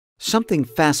Something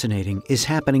fascinating is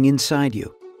happening inside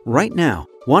you. Right now,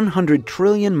 100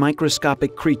 trillion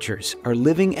microscopic creatures are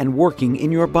living and working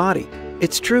in your body.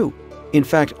 It's true. In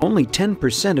fact, only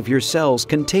 10% of your cells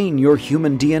contain your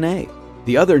human DNA.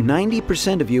 The other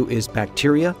 90% of you is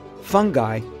bacteria,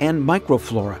 fungi, and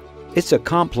microflora. It's a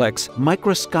complex,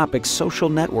 microscopic social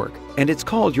network, and it's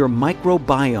called your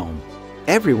microbiome.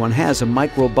 Everyone has a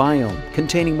microbiome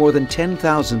containing more than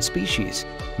 10,000 species.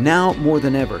 Now, more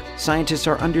than ever, scientists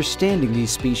are understanding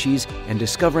these species and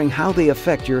discovering how they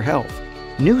affect your health.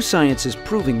 New science is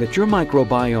proving that your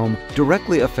microbiome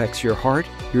directly affects your heart,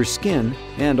 your skin,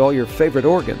 and all your favorite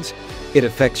organs. It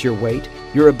affects your weight,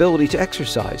 your ability to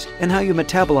exercise, and how you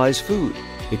metabolize food.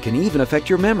 It can even affect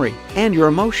your memory and your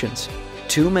emotions.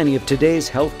 Too many of today's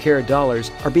healthcare dollars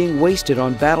are being wasted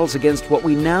on battles against what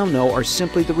we now know are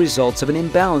simply the results of an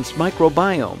imbalanced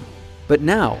microbiome. But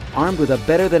now, armed with a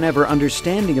better-than-ever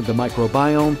understanding of the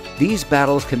microbiome, these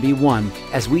battles can be won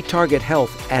as we target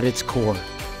health at its core.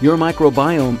 Your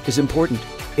microbiome is important,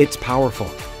 it's powerful,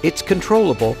 it's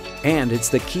controllable, and it's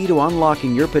the key to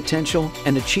unlocking your potential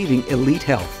and achieving elite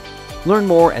health. Learn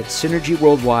more at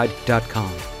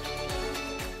synergyworldwide.com.